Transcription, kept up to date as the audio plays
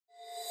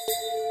Oh,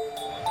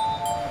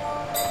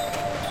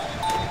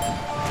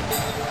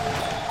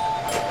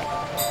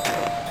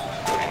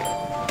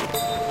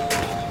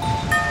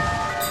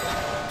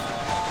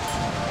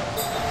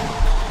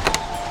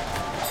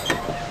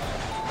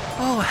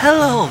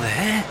 hello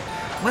there.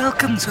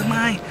 Welcome to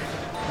my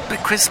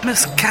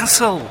Christmas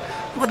castle.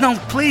 Well, no,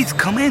 please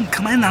come in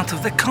out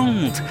of the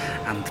cold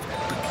and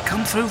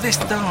come through this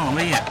door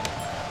here.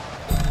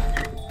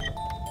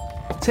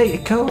 Take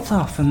your coat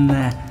off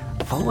and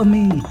follow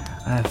me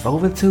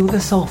over to the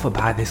sofa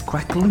by this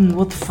crackling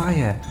wood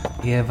fire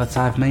here that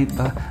I've made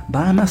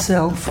by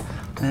myself.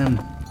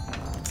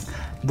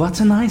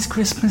 What a nice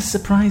Christmas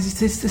surprise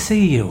it is to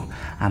see you,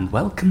 and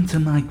welcome to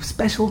my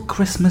special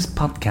Christmas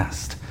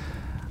podcast.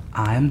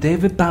 I am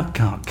David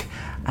Babcock,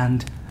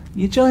 and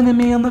you're joining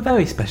me on a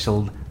very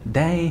special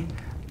day,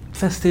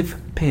 festive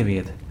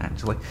period,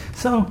 actually.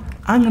 So,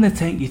 I'm going to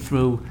take you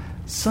through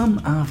some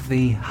of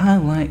the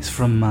highlights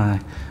from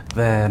my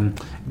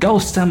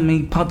Ghost and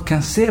Me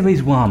podcast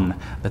series 1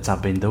 that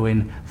I've been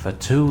doing for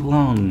too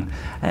long.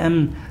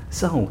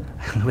 So,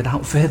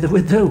 without further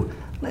ado,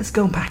 let's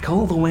go back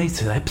all the way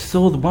to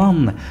episode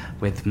 1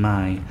 with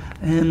my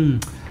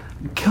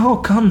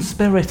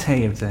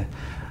co-conspirator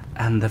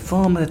and the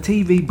former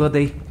TV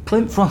buddy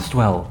Clint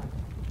Frostwell,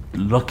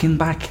 looking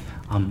back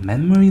on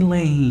memory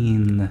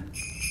lane.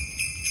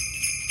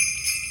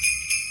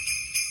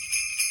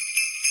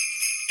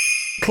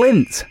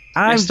 Clint,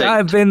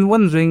 I've been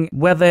wondering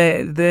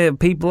whether the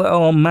people at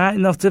home might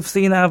not have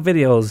seen our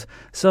videos.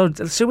 So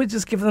should we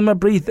just give them a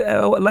brief,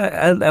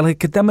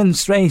 like a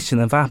demonstration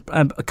of our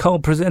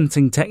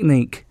co-presenting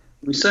technique?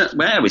 We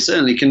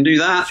certainly can do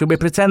that. Should we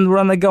pretend we're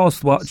on a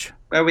ghost watch?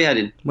 Where are we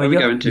heading? Where are we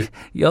going to?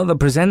 You're the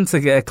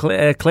presenter,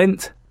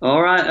 Clint.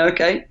 All right,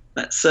 okay.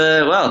 Let's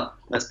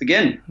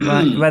begin.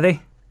 Right,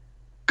 ready?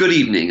 Good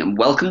evening and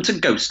welcome to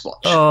Ghost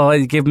Watch. Oh,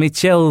 you give me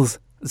chills.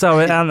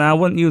 Sorry, I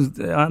wouldn't do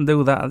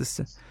that.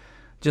 It's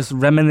just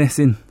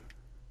reminiscing.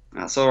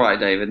 That's all right,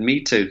 David.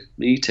 Me too.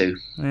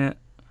 Yeah.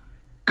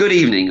 Good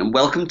evening and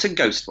welcome to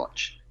Ghost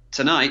Watch.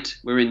 Tonight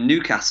we're in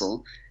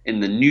Newcastle,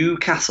 in the New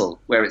Castle,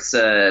 where it's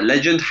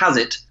legend has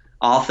it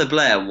Arthur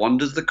Blair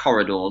wanders the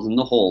corridors and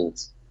the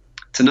halls.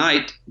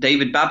 Tonight,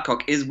 David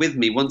Babcock is with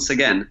me once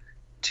again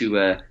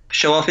to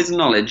show off his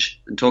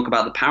knowledge and talk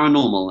about the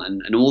paranormal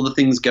and all the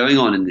things going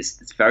on in this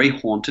very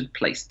haunted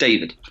place.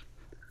 David.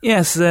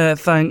 Yes,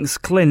 thanks,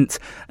 Clint.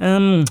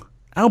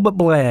 Albert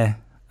Blair.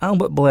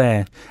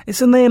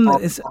 It's a name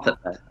that is...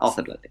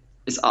 Arthur Blair.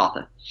 It's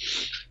Arthur.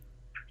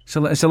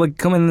 Shall I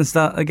come in and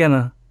start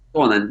again?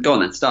 Go on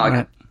then, start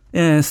again.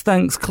 Yes,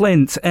 thanks,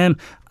 Clint.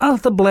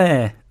 Arthur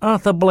Blair.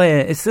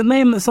 It's the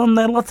name that's on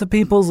a lot of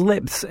people's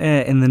lips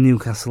in the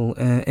Newcastle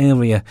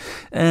area.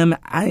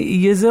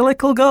 He is a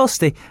little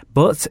ghosty,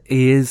 but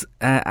he is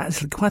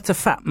actually quite a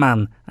fat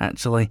man,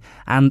 actually.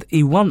 And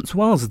he once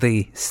was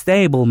the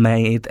stable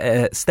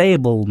master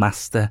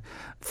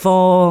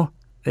for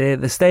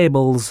the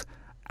stables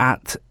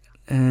at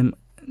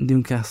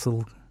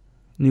Newcastle.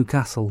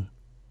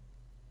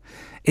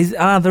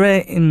 Are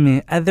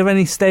there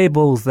any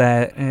stables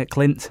there,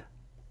 Clint?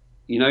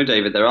 You know,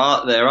 David, there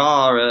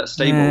are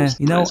stables.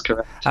 That's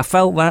correct. I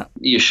felt that.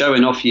 You're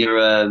showing off your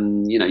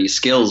your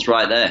skills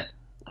right there,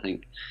 I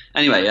think.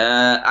 Anyway,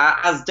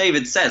 as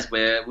David says,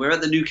 we're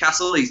at the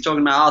Newcastle. He's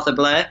talking about Arthur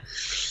Blair.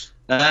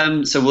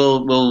 So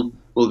we'll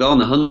go on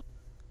the hunt.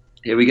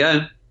 Here we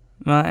go.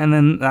 Right, and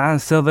then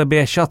so there'll be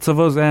a shot of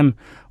us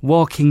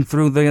walking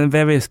through the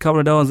various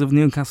corridors of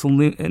Newcastle.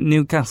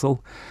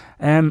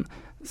 And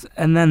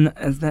then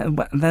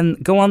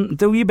go on,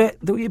 do your bit.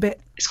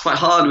 It's quite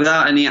hard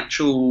without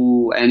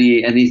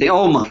anything.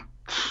 Oh my!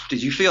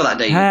 Did you feel that,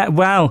 David?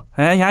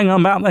 Hang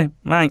on about me.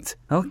 Right,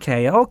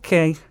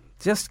 okay.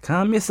 Just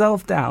calm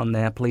yourself down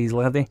there, please,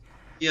 laddie.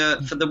 Yeah,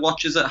 for the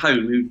watchers at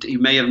home who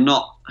may have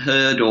not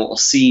heard or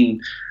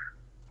seen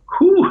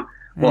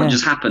what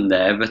just happened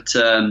there, but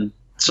there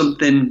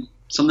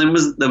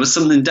was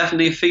something,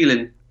 definitely a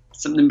feeling,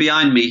 something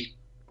behind me.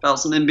 Felt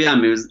something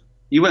behind me.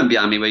 You weren't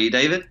behind me, were you,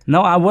 David?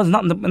 No, I was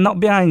not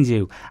behind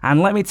you. And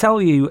let me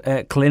tell you,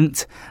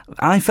 Clint,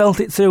 I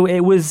felt it too. It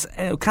was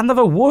kind of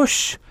a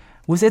whoosh.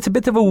 Was it a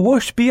bit of a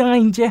whoosh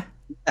behind you?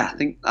 Yeah,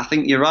 I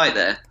think you're right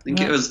there. I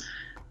think it was,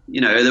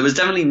 there was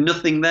definitely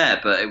nothing there,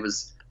 but it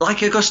was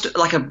like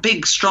a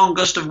big, strong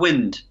gust of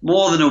wind,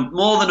 more than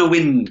a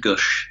wind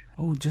gush.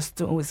 It's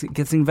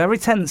getting very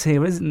tense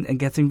here, isn't it?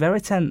 Getting very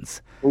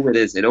tense. Oh, it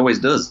is. It always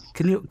does.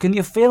 Can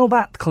you feel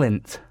that,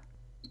 Clint?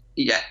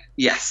 Yeah.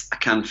 Yes, I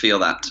can feel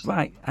that.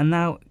 Right, and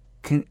now,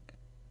 can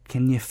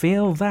you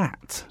feel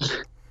that?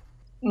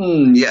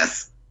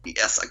 Yes,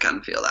 I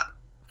can feel that.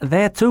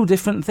 They're two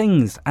different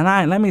things,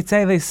 and let me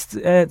say this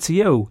to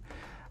you.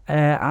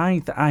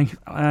 I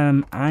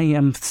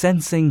am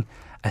sensing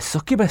a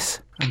succubus.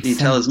 Can you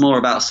tell us more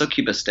about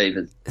succubus,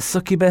 David? A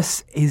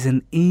succubus is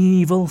an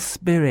evil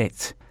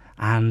spirit,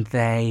 and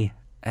they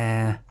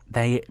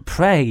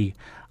prey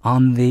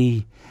on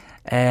the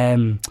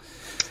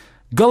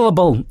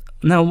vulnerable.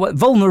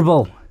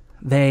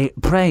 They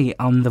prey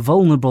on the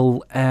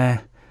vulnerable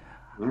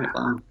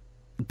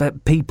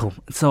but people.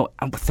 So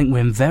I think we're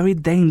in very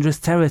dangerous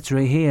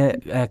territory here,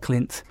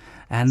 Clint.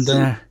 And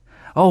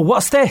oh,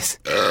 what's this?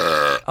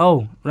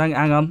 Oh, hang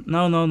on.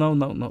 No.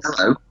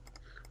 Hello.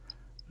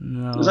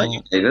 No. Was that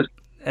you, David?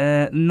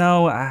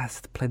 No, I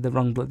played the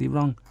bloody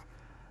wrong.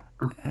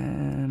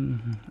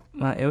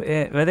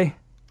 Right, ready?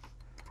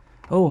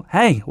 Oh,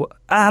 hey!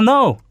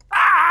 No!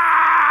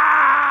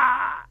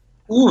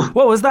 Ooh,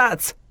 What was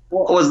that?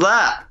 what was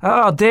that?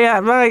 Oh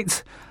dear!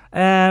 Right.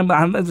 And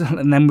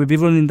then we'd be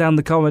running down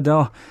the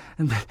corridor.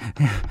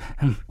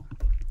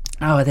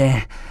 Oh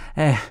dear.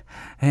 I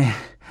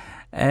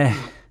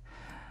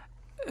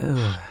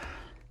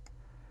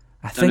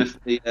I don't know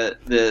think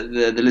if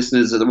the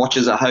listeners or the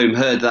watchers at home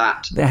heard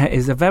that. there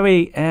is a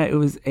very.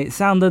 It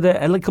sounded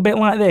a little bit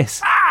like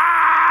this.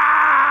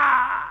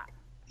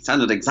 It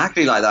sounded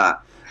exactly like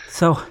that.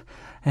 So,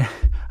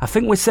 I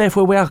think we're safe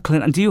where we are,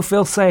 Clint. And do you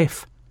feel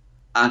safe?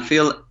 I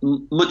feel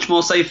much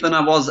more safe than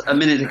I was a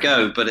minute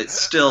ago, but it's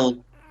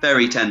still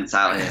very tense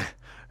out here.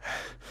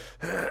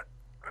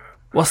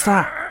 What's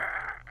that?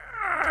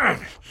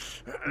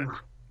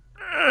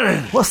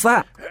 What's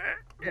that?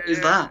 What is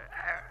that?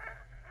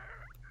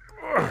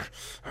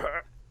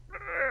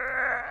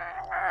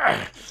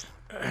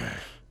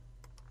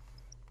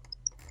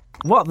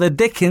 What the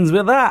dickens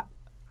with that?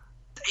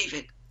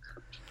 David.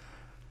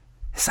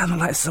 It sounded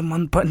like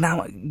someone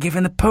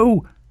giving a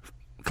poo.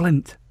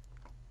 Clint,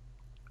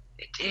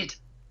 It did.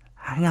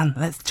 hang on,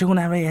 let's tune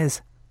our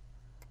ears.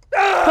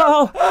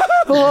 Oh,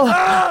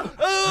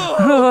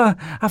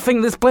 I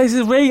think this place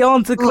is really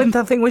haunted, Clint.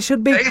 I think we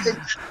should be. David,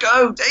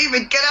 go!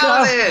 David, get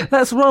out of here!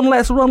 Let's run.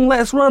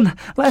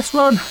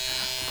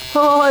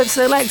 Oh, it's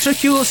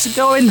electrocutes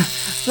going.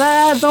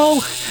 There,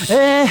 no.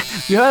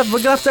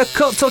 We're going to have to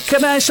cut to a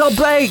commercial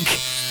break.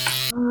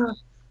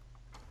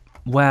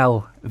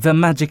 Well, the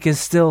magic is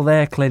still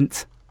there,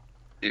 Clint.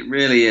 It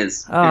really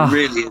is. Oh. It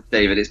really is,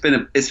 David.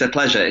 It's a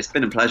pleasure. It's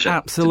been a pleasure.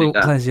 Absolute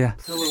to do that. pleasure.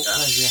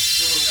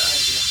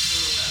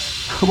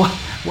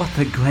 What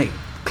a great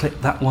clip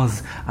that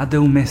was. I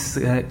do miss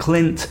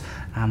Clint,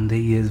 and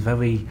he is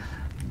very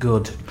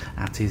good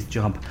at his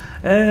job.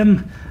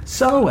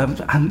 So,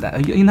 are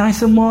you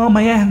nice and warm?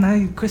 Yeah,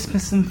 now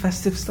Christmas and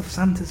festive stuff.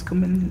 Santa's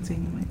coming.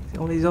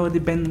 He's already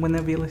been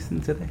whenever you listen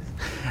to this.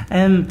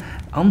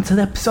 On to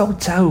episode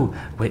 2,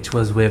 which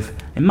was with,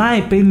 in my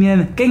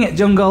opinion, King at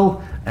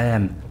Jungle,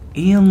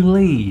 Ian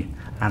Lee.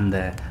 And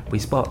we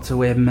spoke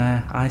to him,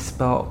 I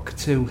spoke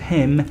to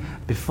him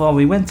before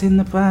we went in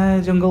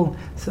the jungle,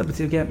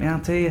 to get me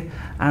out here.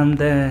 And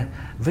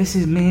this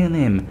is me and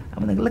him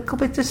having a little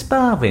bit of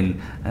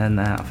sparring. And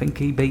I think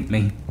he beat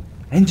me.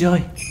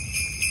 Enjoy.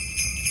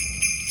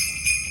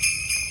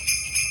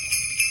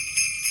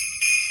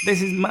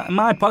 This is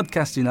my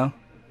podcast, you know.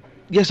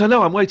 Yes, I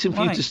know. I'm waiting for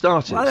Right. you to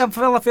start it.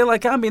 Well, I feel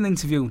like I'm being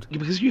interviewed.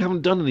 Because you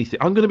haven't done anything.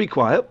 I'm going to be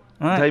quiet.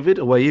 Right. David,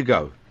 away you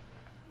go.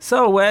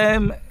 So,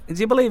 do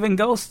you believe in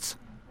ghosts?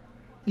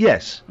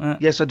 Yes. Right.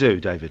 Yes, I do,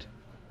 David.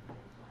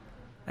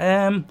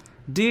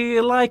 Do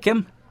you like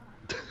him?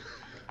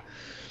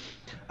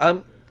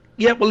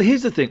 Yeah, well,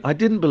 here's the thing. I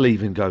didn't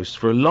believe in ghosts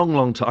for a long,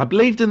 long time. I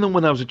believed in them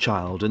when I was a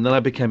child, and then I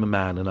became a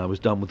man, and I was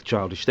done with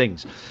childish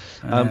things.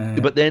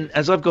 But then,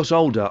 as I've got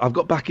older, I've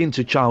got back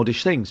into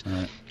childish things.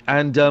 Right.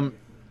 And I'm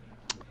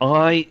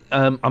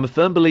a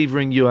firm believer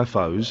in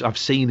UFOs. I've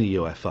seen a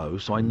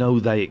UFO, so I know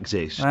they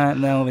exist.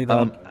 No, they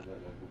don't.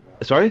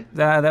 Sorry?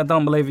 I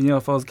don't believe in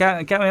UFOs.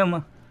 Carry on,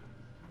 though.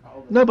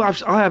 No,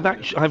 but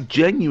I've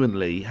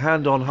genuinely,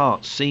 hand on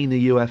heart, seen a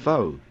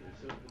UFO.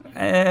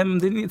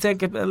 Didn't you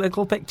take a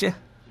little picture?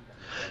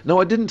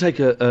 No, I didn't take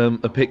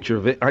a picture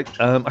of it. I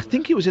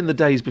think it was in the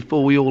days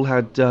before we all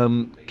had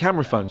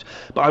camera phones.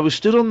 But I was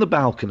stood on the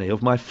balcony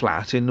of my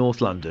flat in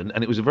North London,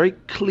 and it was a very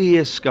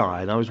clear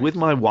sky, and I was with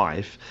my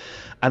wife,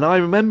 and I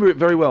remember it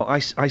very well. I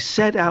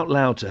said out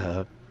loud to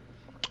her,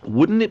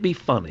 wouldn't it be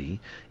funny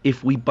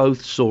if we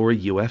both saw a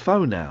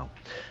UFO now?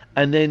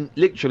 And then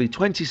literally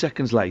 20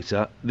 seconds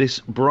later, this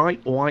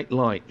bright white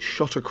light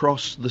shot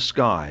across the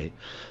sky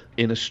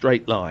in a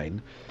straight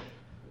line,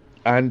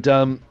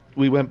 and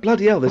we went,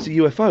 bloody hell, there's a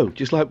UFO,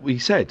 just like we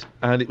said,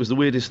 and it was the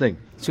weirdest thing.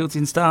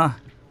 Shooting star.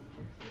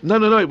 No,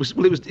 it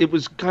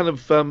was kind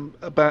of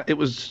it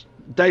was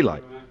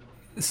daylight.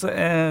 It's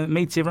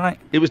meteorite.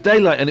 It was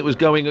daylight, and it was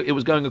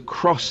going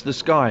across the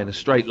sky in a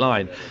straight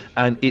line,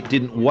 and it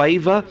didn't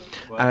waver,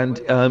 and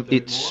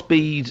its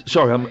speed.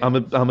 Sorry, I'm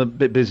a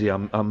bit busy.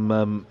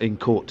 I'm in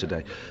court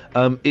today.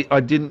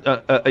 It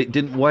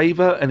didn't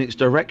waver, and its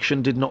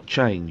direction did not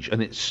change,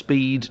 and its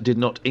speed did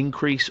not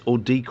increase or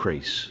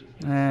decrease.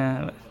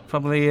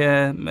 Probably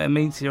a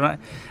meteorite.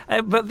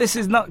 But this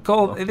is not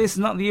called. This is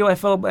not the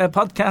UFO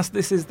podcast.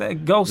 This is the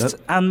Ghosts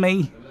and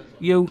Me,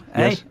 you.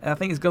 Yes. I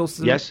think it's Ghosts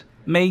and Yes.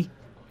 Me,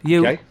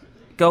 you. Okay.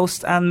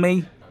 Ghost and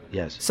me.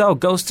 Yes. So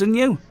Ghost and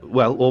you.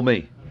 Well, or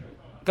me.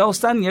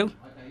 Ghost and you.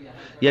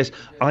 Yes,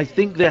 I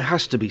think there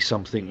has to be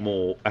something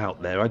more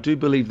out there. I do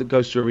believe that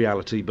ghosts are a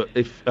reality, but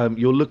if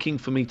you're looking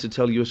for me to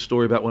tell you a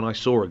story about when I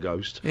saw a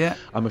ghost, Yeah.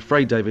 I'm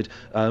afraid, David,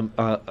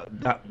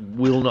 that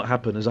will not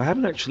happen, as I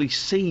haven't actually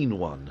seen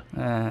one.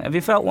 Have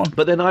you felt one?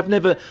 But then I've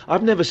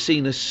never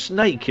seen a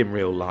snake in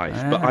real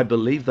life, but I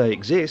believe they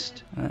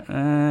exist.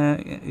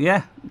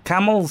 Yeah,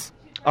 camels.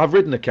 I've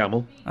ridden a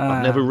camel.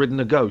 I've never ridden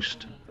a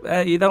ghost.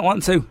 You don't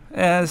want to,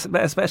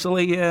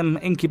 especially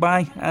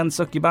incubi and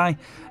succubi.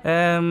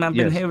 I've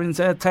been hearing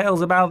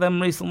tales about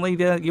them recently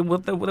that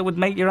would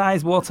make your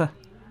eyes water.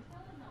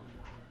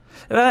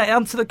 Right,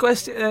 answer the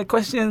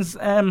questions.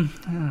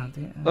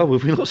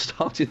 We've not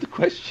started the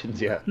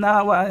questions yet.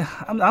 No,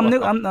 I'm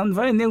new. I'm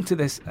very new to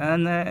this,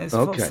 and it's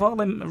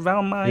falling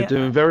around my. You're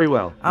doing very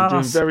well. You're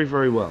doing very,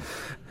 very well.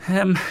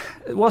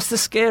 What's the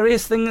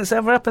scariest thing that's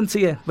ever happened to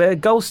you,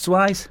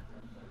 ghost-wise?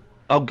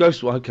 Oh,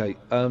 ghost. Okay.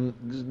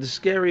 The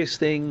scariest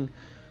thing.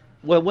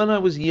 Well, when I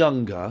was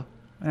younger,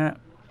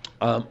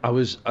 I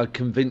was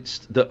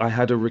convinced that I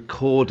had a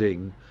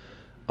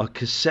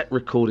cassette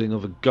recording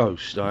of a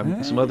ghost.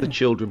 Some other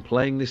children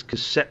playing this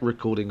cassette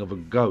recording of a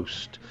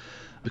ghost,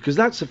 because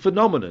that's a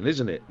phenomenon,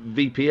 isn't it?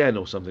 VPN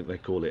or something they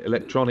call it,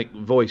 electronic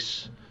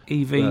voice.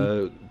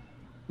 EV.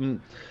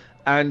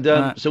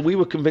 So we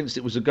were convinced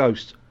it was a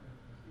ghost,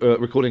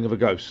 recording of a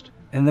ghost.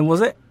 And then was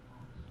it?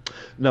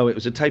 No, it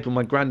was a tape of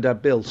my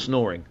granddad Bill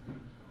snoring.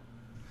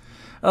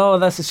 Oh,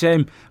 that's a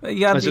shame.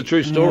 Yeah, that's a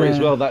true story as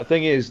well. The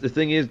thing is,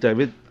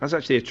 David, that's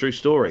actually a true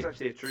story.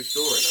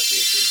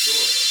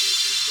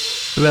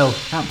 Brill,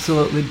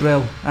 absolutely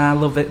brill. I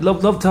love it.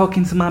 Love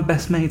talking to my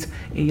best mate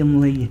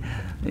Ian Lee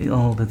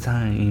all the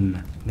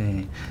time.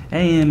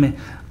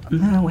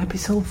 Now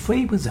episode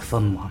 3 was a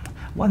fun one,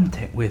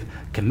 wasn't it? With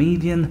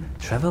comedian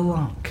Trevor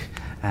Locke.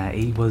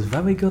 He was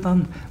very good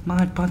on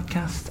my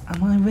podcast,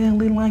 and I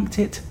really liked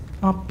it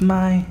up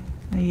my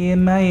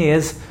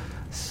ears.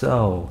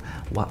 So,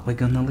 what we're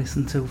gonna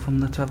listen to from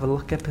the Trevor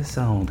Locke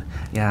episode?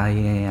 Yeah, I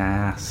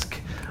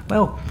ask.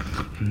 Well,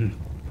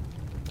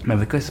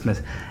 Merry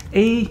Christmas.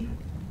 He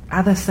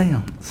had a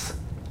seance,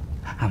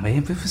 and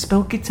waiting for a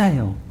spooky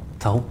tale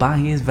told by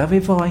his very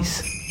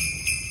voice.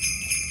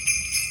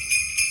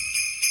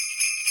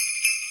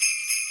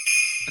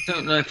 I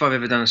don't know if I've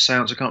ever done a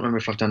seance. I can't remember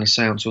if I've done a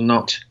seance or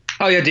not.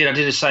 Oh yeah, I did. I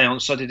did a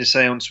seance. I did a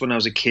seance when I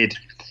was a kid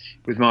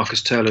with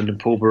Marcus Turland and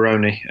Paul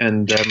Baroni.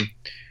 And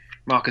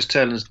Marcus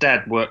Turland's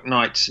dad worked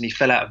nights, and he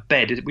fell out of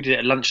bed. We did it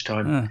at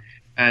lunchtime,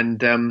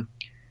 and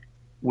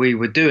we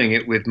were doing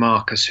it with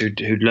Marcus,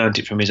 who'd learnt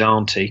it from his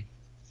auntie,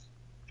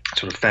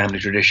 sort of family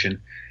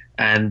tradition,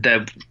 and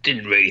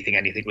didn't really think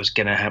anything was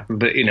going to happen.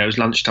 But it was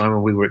lunchtime,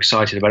 and we were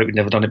excited about it. We'd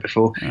never done it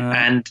before,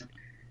 and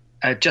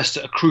just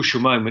at a crucial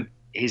moment,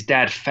 his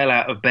dad fell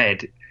out of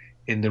bed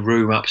in the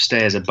room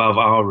upstairs above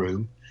our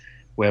room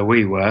where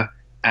we were,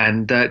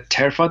 and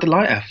terrified the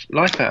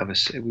life out of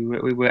us. We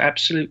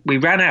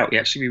ran out.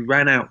 We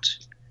ran out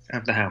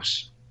of the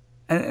house.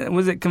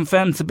 Was it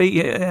confirmed to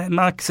be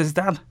Marcus's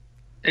dad?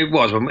 It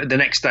was. The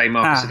next day,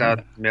 Marcus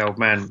said, "My old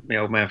man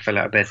fell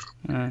out of bed."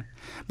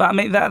 But I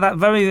mean,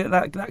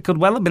 that could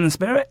well have been a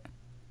spirit.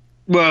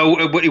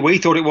 Well, we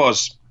thought it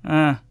was,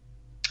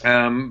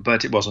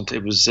 but it wasn't.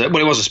 It was it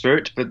was a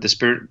spirit, but the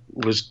spirit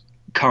was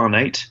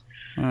carnate,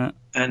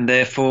 and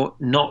therefore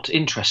not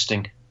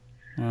interesting.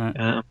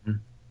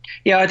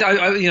 Yeah,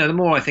 the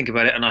more I think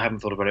about it, and I haven't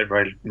thought about it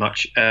very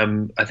much,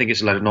 I think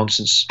it's a load of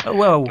nonsense. Now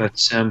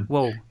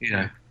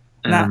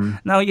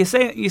you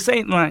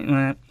say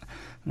right.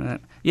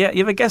 Yeah,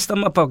 you're a guest on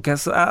my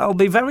podcast. I'll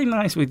be very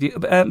nice with you,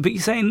 but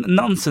you're saying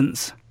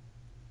nonsense.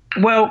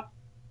 Well,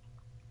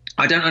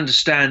 I don't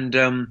understand.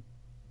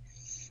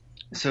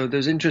 So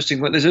there's an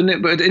interesting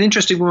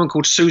woman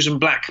called Susan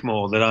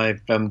Blackmore that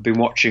I've been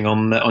watching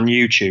on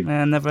YouTube.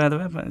 I never heard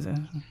of her.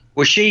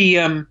 Well, she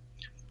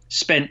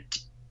spent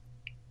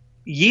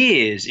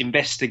years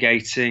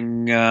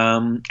investigating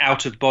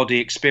out-of-body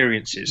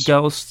experiences.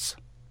 Ghosts.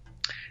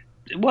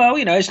 Well,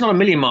 it's not a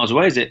million miles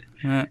away, is it?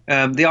 Yeah.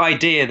 The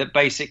idea that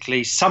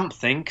basically some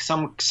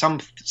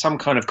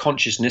kind of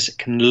consciousness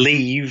can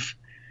leave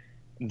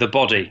the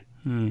body.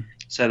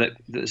 So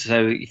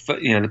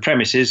the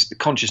premise is the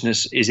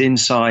consciousness is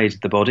inside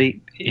the body,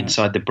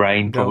 inside the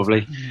brain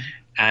probably,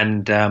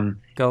 and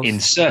in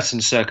certain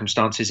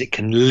circumstances it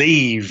can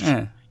leave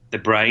the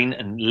brain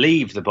and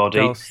leave the body.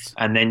 Ghosts.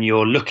 And then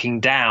you're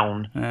looking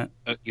down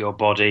at your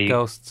body.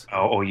 Ghosts.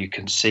 Or you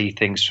can see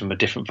things from a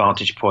different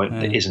vantage point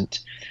that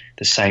isn't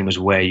the same as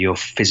where your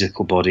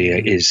physical body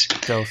is.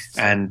 Ghosts.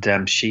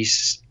 And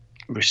she's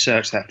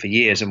researched that for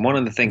years, and one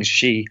of the things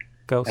she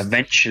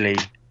eventually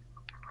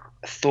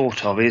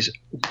thought of is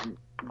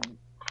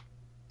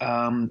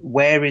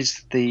where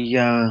is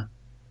the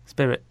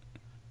spirit?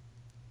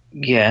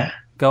 Yeah.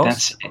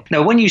 Ghost?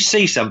 No, when you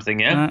see something,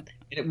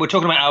 we're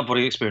talking about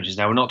out-of-body experiences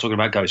now. We're not talking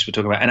about ghosts. We're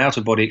talking about an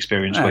out-of-body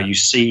experience where you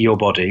see your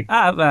body.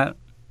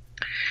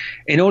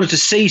 In order to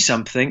see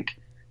something,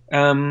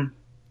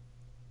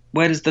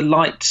 where does the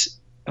light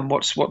and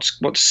what's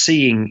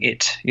seeing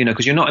it?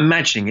 Because you're not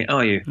imagining it,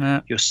 are you?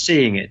 Yeah. You're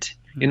seeing it.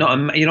 You're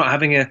not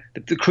having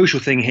the crucial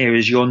thing here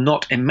is you're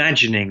not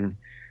imagining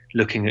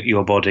looking at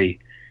your body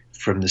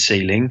from the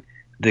ceiling.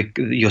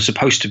 You're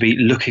supposed to be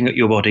looking at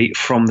your body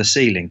from the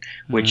ceiling,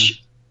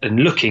 and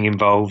looking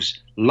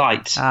involves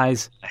light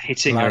eyes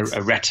hitting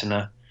a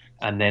retina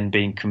and then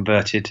being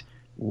converted.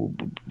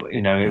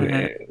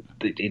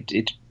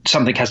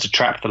 Something has to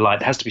trap the light.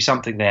 There has to be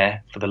something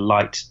there for the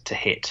light to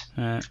hit.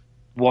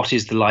 What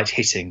is the light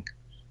hitting?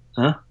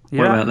 Huh?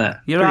 What about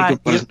that? You're right.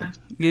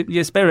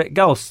 Your spirit,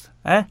 ghost,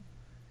 eh?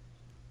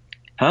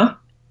 Huh?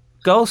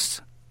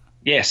 Ghost?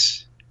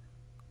 Yes.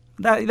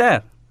 That's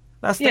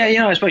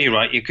I suppose you're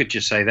right. You could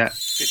just say that.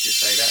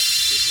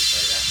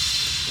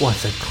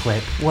 What a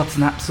clip. What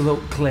an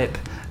absolute clip.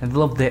 I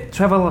loved it.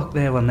 Trevor Lock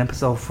there on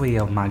episode 3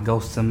 of my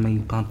Ghosts and Me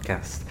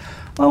podcast.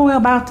 Well, we're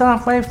about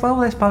halfway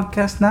through this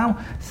podcast now,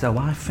 so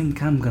I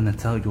think I'm going to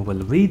tell you a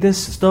reader's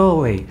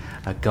story,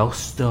 a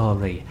ghost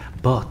story,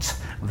 but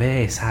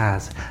this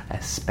has a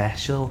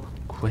special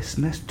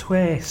Christmas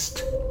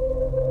twist.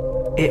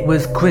 It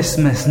was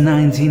Christmas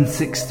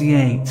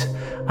 1968.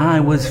 I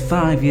was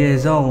 5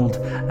 years old,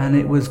 and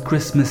it was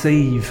Christmas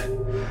Eve.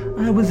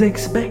 I was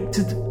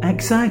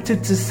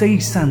excited to see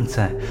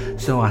Santa,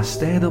 so I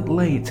stayed up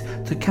late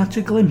to catch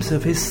a glimpse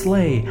of his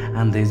sleigh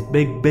and his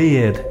big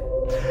beard.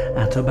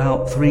 At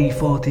about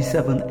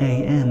 3:47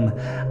 a.m,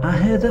 I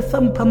heard a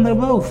thump on the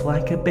roof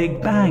like a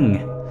big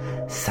bang.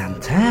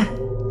 Santa?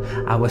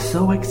 I was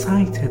so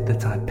excited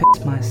that I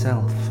pissed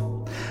myself.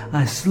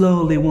 I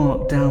slowly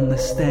walked down the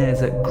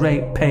stairs at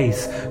great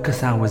pace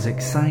because I was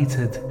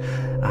excited.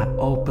 I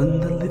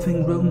opened the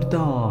living room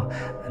door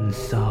and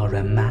saw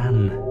a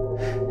man.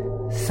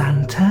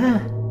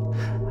 Santa?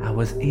 I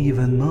was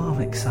even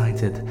more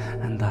excited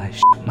and I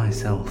shit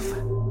myself.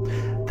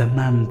 The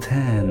man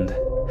turned.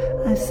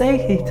 I say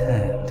he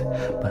turned,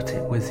 but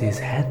it was his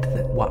head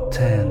what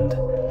turned.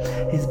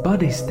 His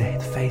body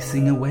stayed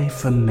facing away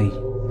from me.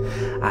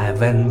 I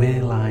then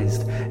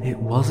realised it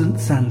wasn't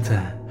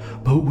Santa,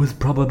 but was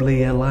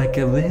probably like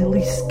a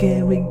really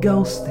scary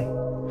ghosty.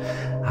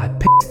 I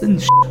pissed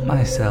and shit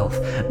myself.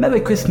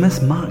 Merry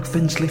Christmas, Mark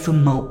Finchley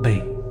from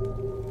Maltby.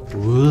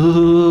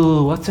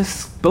 Whoa, what a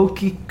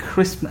spooky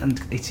Christmas and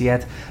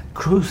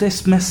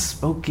Christmas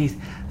spooky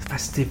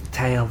festive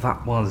tale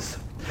that was.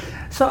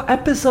 So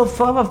episode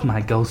 4 of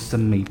my Ghosts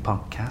and Me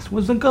podcast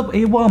was a good.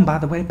 He won, by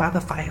the way, by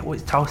the fire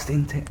was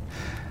toasting it.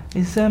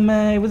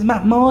 It was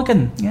Matt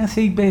Morgan. Yes,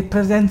 he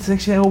presents a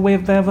show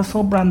with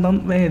Russell Brand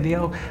on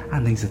radio,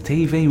 and he's a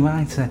TV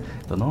writer,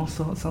 done all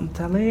sorts on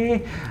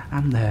telly.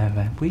 And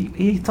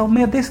he told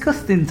me a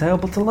disgusting tale,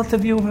 but a lot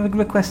of you have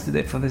requested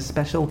it for this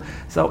special.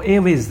 So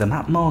here is the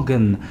Matt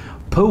Morgan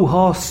Pooh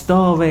Horse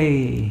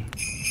story.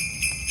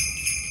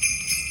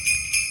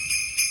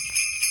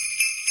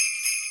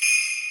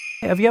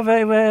 Have you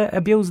ever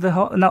abused the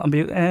horse? Not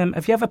abused.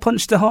 Have you ever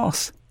punched a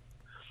horse?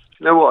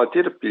 You know what? I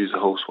did abuse a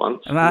horse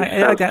once. Right, it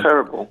sounds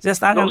terrible.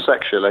 Not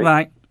sexually.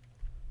 Right.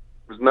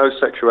 There was no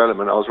sexual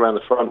element. I was around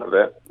the front of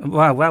it.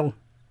 Well.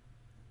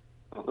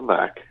 Not the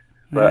back.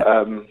 But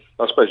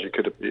I suppose you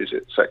could abuse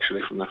it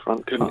sexually from the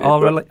front, couldn't you?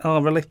 Oh,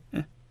 really?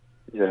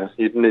 Yeah,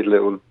 you'd need a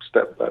little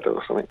step ladder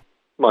or something.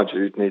 Mind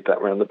you, you'd need that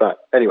around the back.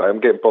 Anyway,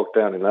 I'm getting bogged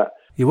down in that.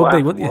 You would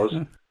be, wouldn't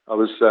you? I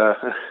was,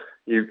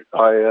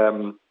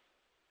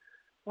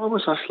 why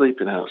was I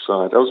sleeping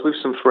outside? I was with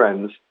some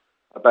friends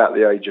about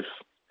the age of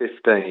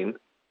 15.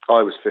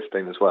 I was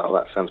 15 as well.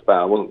 That sounds bad.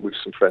 I wasn't with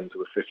some friends who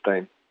were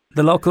 15.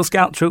 The local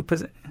scout troop,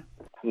 is it?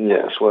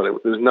 Yes, well, there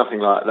was nothing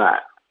like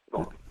that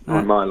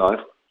in my life.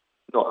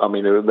 There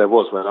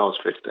was when I was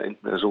 15.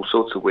 There was all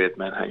sorts of weird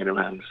men hanging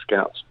around the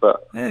scouts,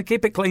 but... Yeah,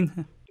 keep it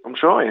clean. I'm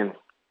trying.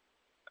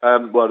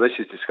 Well, this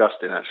is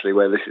disgusting, actually,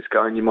 where this is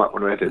going. You might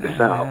want to edit this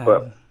out,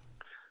 but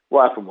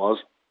what happened was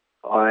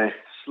I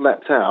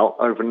slept out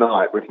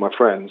overnight with my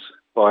friends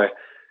by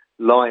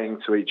lying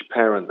to each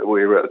parent that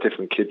we were at a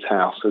different kid's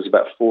house. There was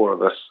about 4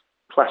 of us.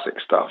 Classic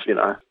stuff,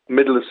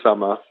 Middle of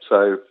summer,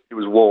 so it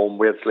was warm.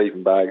 We had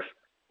sleeping bags.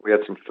 We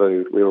had some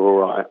food. We were all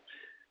right.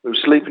 We were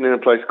sleeping in a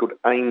place called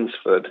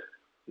Ainsford,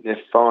 near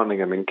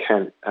Farningham in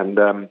Kent. And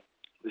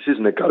this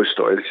isn't a ghost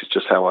story. This is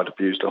just how I'd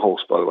abused a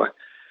horse, by the way.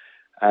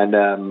 And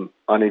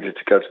I needed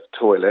to go to the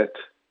toilet,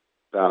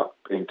 without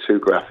being too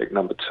graphic,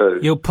 number 2.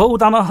 You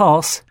pulled on a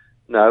horse?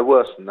 No,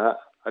 worse than that.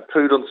 I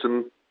pooed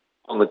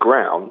on the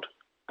ground,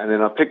 and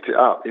then I picked it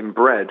up in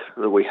bread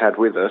that we had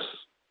with us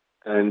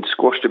and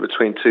squashed it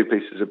between 2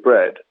 pieces of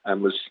bread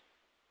and was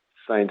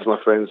saying to my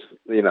friends,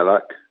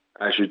 like,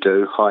 as you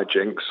do,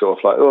 hijinks, sort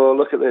of like, oh,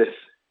 look at this.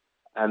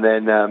 And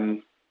then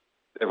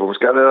everyone was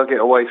going, oh, get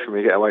away from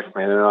me.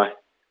 And then I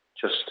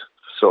just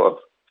sort of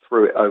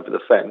threw it over the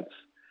fence.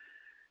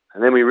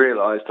 And then we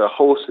realised a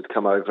horse had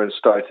come over and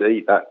started to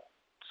eat that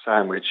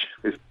sandwich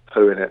with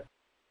poo in it.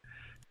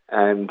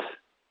 And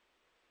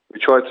we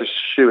tried to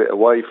shoo it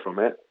away from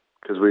it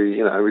because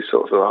we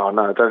sort of thought, oh,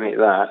 no, don't eat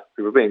that.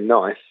 We were being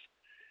nice.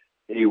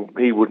 He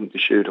wouldn't be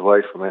shooed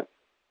away from it.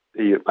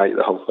 He ate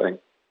the whole thing.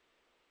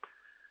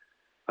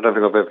 I don't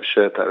think I've ever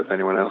shared that with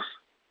anyone else.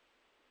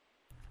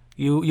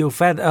 You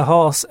fed a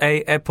horse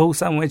a poo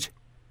sandwich?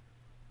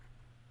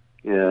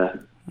 Yeah.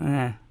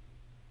 Yeah.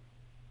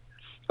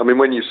 I mean,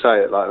 when you say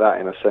it like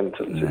that in a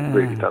sentence, it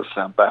really does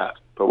sound bad.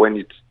 But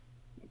when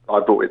I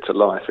brought it to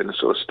life in a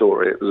sort of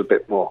story, it was a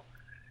bit more.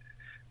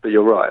 But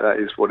you're right, that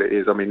is what it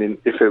is. I mean,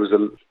 if it was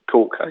a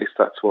court case,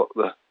 that's what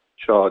the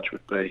charge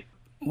would be.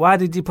 Why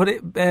did you put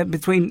it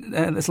between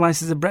the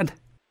slices of bread?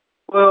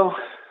 Well,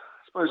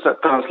 I suppose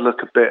that does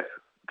look a bit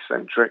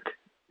eccentric,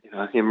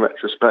 in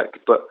retrospect.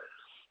 But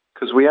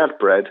because we had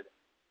bread,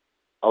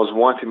 I was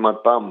wiping my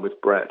bum with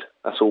bread.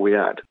 That's all we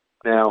had.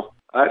 Now,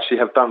 I actually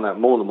have done that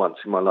more than once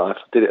in my life.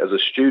 I did it as a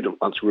student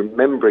once,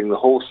 remembering the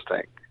horse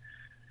thing.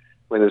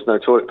 When there's no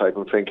toilet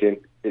paper, I'm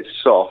thinking, it's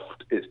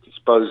soft, it's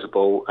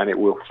disposable, and it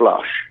will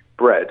flush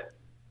bread,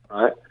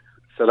 right?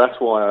 So that's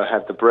why I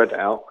had the bread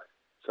out.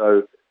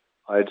 So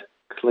I'd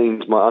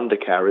cleaned my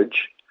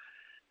undercarriage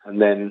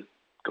and then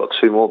got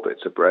 2 more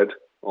bits of bread,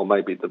 or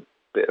maybe the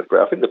bit of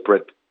bread. I think the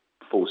bread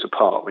falls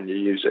apart when you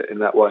use it in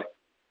that way.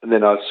 And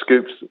then I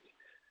scooped.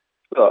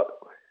 Look,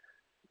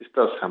 this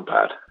does sound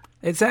bad.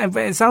 It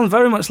sounds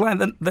very much like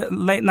the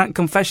late night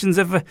confessions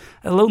of a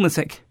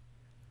lunatic.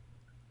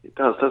 It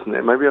does, doesn't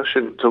it? Maybe I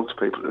shouldn't talk to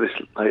people this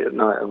late at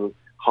night and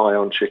high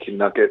on chicken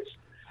nuggets.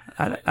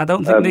 I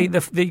don't think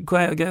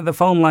the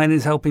phone line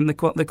is helping the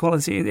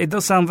quality. It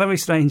does sound very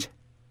strange.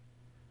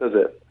 Does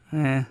it?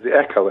 Yeah. Is it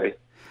echoey?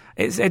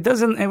 It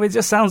doesn't. It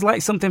just sounds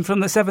like something from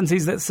the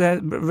 70s that's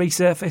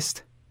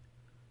resurfaced.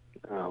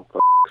 Oh,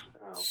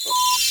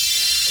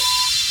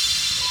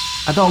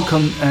 I don't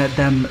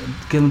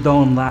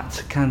condone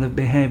that kind of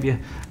behaviour,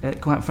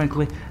 quite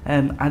frankly.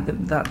 Like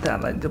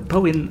the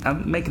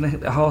pooing, making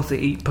a horse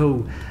eat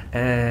poo,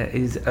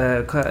 is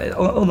quite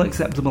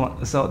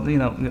unacceptable. So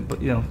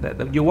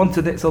but you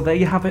wanted it, so there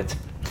you have it.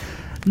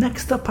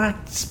 Next up, I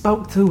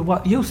spoke to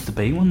what used to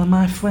be one of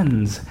my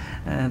friends,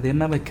 the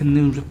American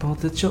news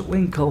reporter Chuck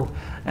Winkle.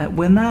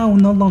 We're now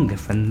no longer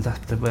friends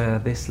after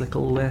this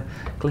little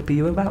clippy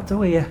you're about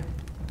to hear.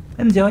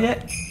 Enjoy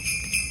it.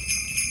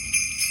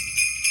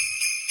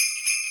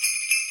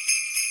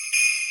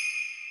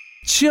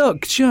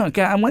 Chuck,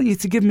 I want you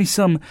to give me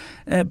some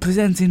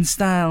presenting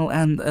style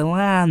and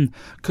elan,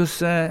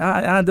 because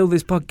I do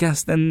this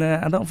podcast and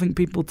I don't think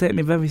people take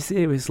me very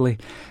seriously.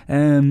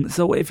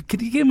 So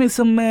could you give me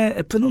some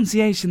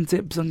pronunciation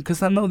tips,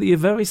 because I know that you're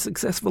very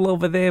successful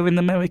over there in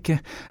America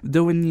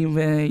doing your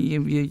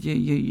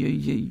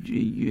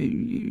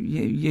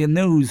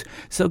news.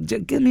 So could you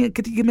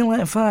give me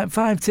like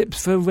five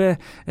tips for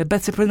a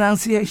better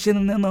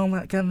pronunciation and all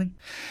that kind of thing?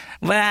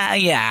 Well,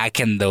 yeah, I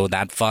can do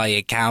that for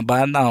you, Cal,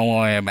 but don't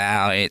worry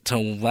about it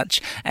too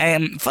much.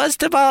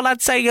 First of all,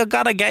 I'd say you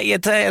gotta get your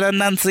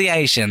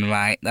enunciation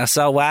right.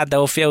 So I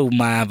do a few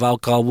my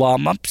vocal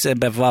warm-ups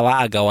before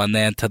I go on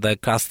there to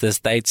across the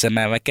States,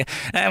 America.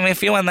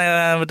 If you want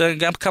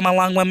to come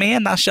along with me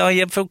and I'll show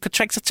you a few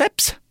tricks and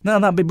tips. No,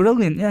 that'd be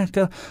brilliant, yeah,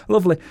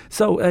 lovely.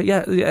 So,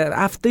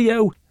 after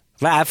you.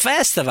 Well,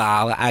 first of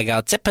all, I go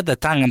tip of the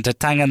tongue and the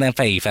tongue of the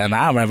teeth, and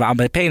I'll rub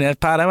the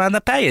peanut butter on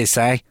the pay, you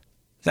say.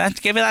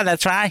 Let's give it a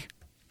try.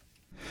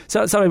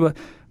 So, sorry, but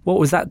what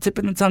was that?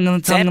 Tipping the tongue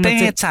and the tongue and the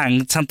teeth? Tipping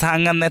the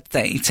tongue and the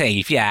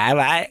teeth, yeah,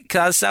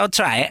 right. So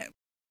try it.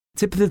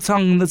 Tip of the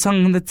tongue and the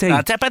tongue and the teeth.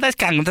 No, tip of the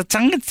tongue and the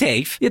tongue and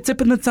teeth. You're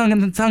tipping the tongue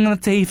and the tongue and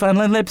the teeth and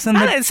the lips and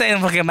the... I didn't say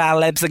anything about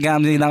lips and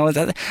gums,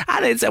 I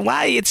didn't say,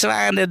 why are you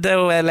trying to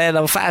do a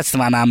little fast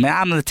one on me?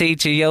 I'm the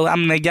teacher,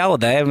 I'm the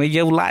Yoda, and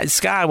you like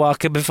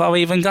Skywalker before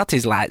he even got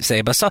his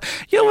lightsaber. So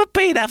you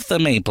repeat after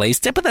me, please.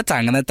 Tip of the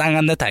tongue and the tongue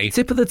and the teeth.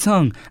 Tip of the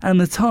tongue and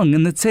the tongue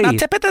and the teeth. No,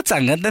 tip of the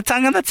tongue and the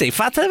tongue and the teeth.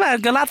 Go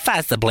a lot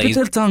faster, please.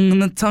 Tip of the tongue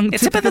and the tongue.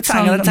 Tip of the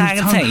tongue and the tongue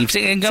and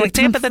teeth.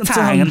 Tip of the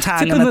tongue and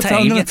tongue and the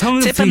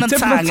teeth. Tip of the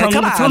tongue.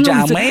 Come on,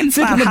 John.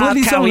 Tipping the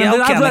bloody tongue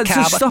and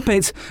just stop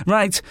it.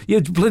 Right, you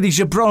bloody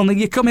jabroni,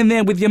 you come in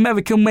there with your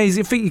American ways,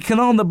 you think you can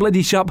own the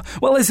bloody shop.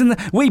 Well, listen,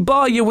 we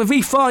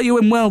fought you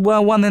in World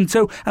War I and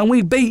II, and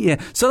we beat you.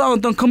 So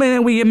don't come in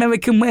here with your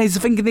American ways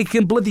thinking you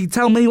can bloody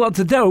tell me what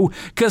to do,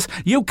 because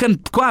you can,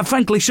 quite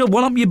frankly, shove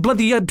one up your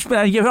bloody, your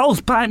hose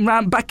pipe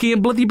right back of your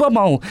bloody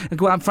bumhole,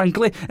 quite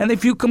frankly. And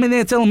if you come in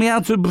here telling me how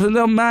to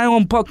run my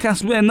own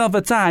podcast another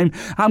time,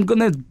 I'm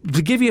going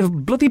to give you a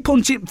bloody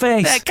punch in the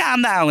face.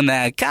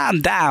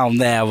 Calm down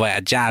there,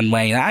 John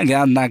Wayne.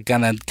 I'm not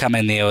gonna come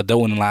in here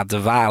doing lots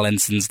of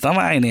violence and stuff.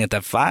 I ain't here to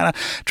fight. I'm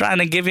trying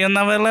to give you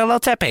another little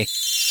tippy.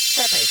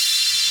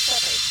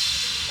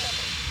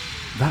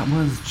 That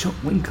was Chuck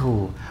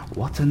Winkle.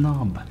 What a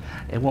knob.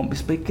 I won't be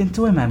speaking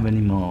to him ever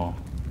anymore.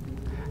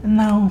 And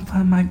now,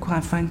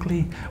 quite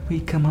frankly, we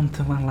come on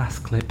to our last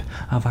clip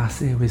of our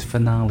series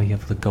finale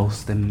of the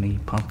Ghost in Me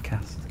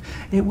podcast.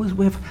 It was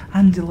with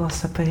Angelo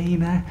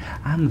Sapina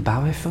and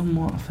Barry from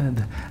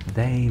Watford.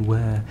 They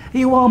were... Are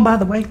you warm, by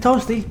the way?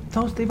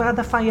 Toasty by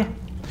the fire.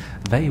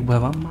 They were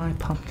on my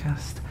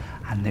podcast,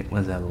 and it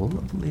was a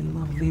lovely,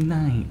 lovely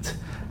night.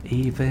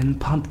 Even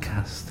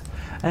podcast.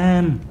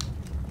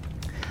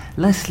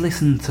 Let's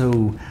listen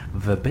to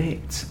the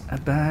bit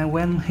about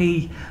when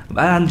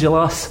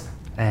Angelos,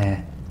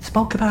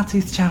 spoke about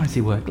his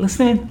charity work.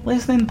 Listen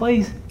in,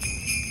 please.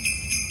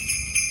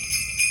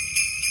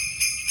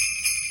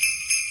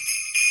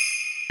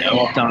 So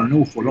I've done an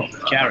awful lot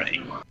for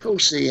charity. Of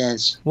course he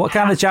has. What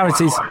kind of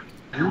charities?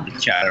 All the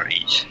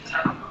charities.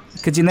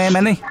 Could you name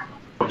any?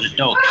 For the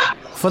dogs.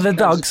 For the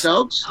dogs?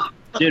 Dogs?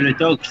 Do the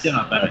dogs, don't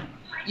I, Barry?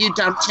 You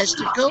done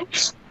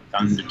testicles?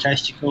 Done the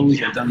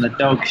testicles, I've done the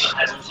dogs.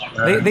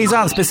 These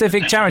aren't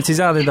specific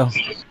charities, are they, though?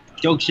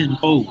 Dogs and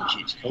balls,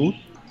 it's called.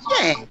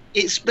 Yeah,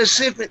 it's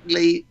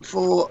specifically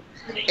for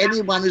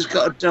anyone who's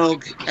got a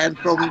dog and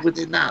problem with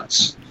their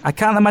nuts. I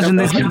can't imagine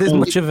there's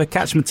much of a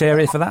catchment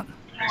area for that.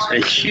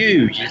 It's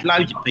huge. There's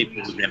loads of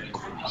people with them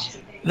problems.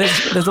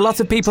 There's a lot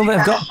of people that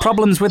have got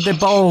problems with their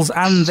balls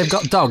and they've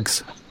got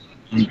dogs.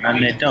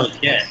 And their dogs,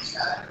 yeah.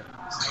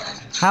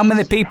 How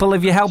many people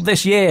have you helped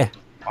this year?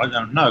 I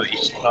don't know.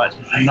 It's like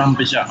the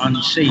numbers are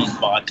unseen,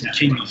 but I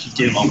continue to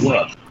do my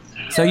work.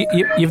 So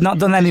you've not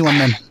done anyone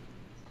then?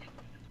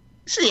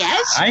 So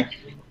yes. Eh?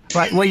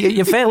 Right, well,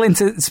 you're failing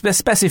to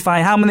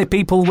specify how many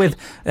people with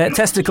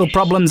testicle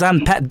problems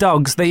and pet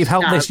dogs that you've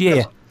helped this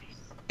year.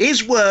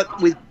 His work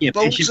with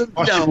balls and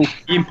dogs.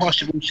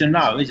 Impossible to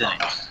know, isn't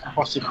it?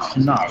 Impossible to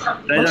know.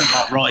 They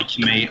don't write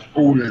to me.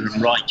 All of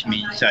them write to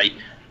me and say,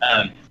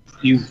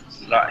 "You've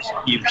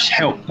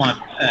helped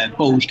my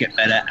balls get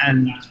better,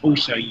 and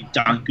also you've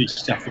done good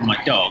stuff for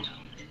my dog."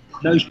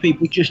 Those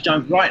people just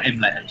don't write them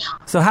letters.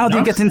 So how do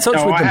you get in touch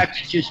with them? I have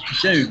to just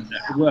assume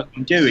that the work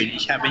I'm doing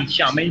is having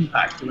some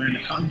impact around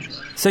the country.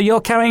 So you're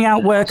carrying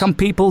out work on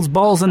people's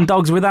balls and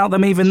dogs without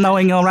them even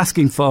knowing or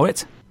asking for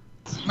it?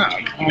 No,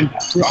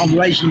 I'm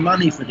raising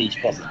money for these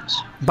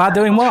problems. By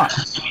doing what?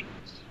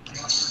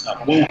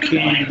 Like walking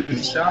and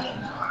stuff,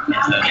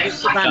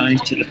 going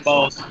to the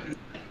bar,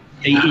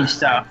 eating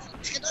stuff.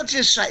 Can I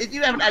just say, if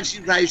you haven't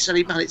actually raised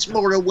any money, it's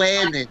more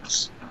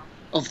awareness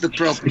of the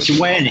problem. It's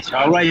awareness.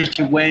 I raised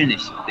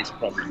awareness of this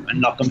problem, and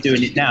like I'm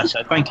doing it now.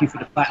 So thank you for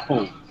the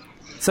platform.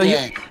 So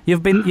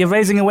you're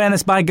raising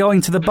awareness by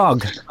going to the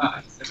bog.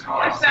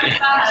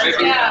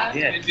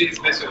 Yeah.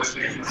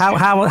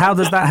 How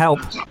does that help?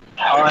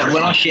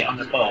 When I shit on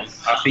the bog,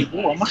 I think,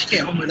 I must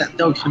get on with that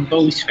dogs and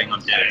balls thing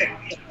I'm doing.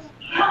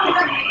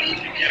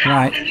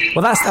 Right.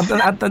 Well,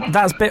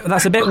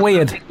 that's a bit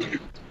weird.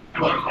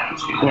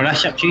 Well,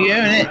 that's up to you,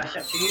 isn't it?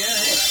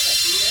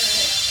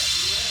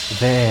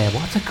 There,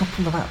 what a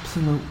couple of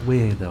absolute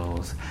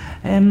weirdos.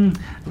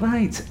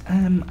 Right,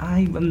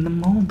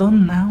 I'm all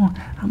done now.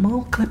 I'm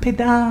all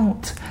clipped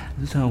out.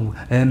 So,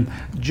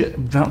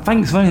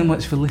 thanks very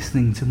much for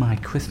listening to my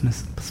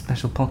Christmas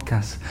special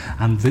podcast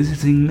and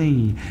visiting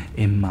me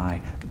in my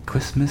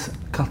Christmas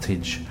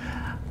cottage.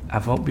 I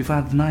hope you've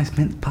had nice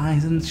mint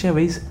pies and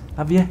cherries,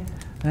 have you?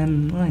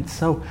 Right,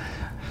 so,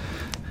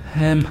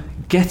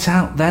 get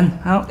out then,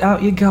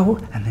 out you go,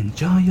 and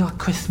enjoy your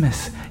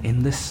Christmas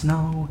in the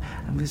snow.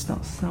 And it's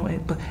not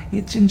snowing, but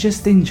you can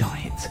just enjoy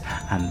it.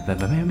 And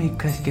have a Merry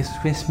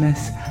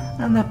Christmas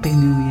and Happy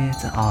New Year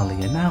to all of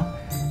you. Now,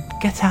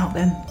 get out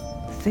then.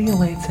 See you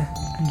later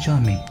and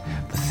join me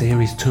for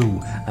Series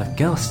 2 of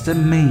Ghost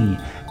and Me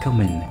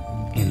coming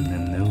in the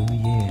new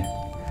year.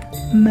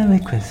 Merry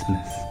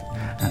Christmas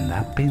and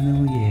Happy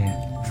New Year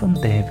from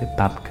David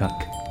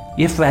Babcock,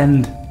 your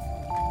friend.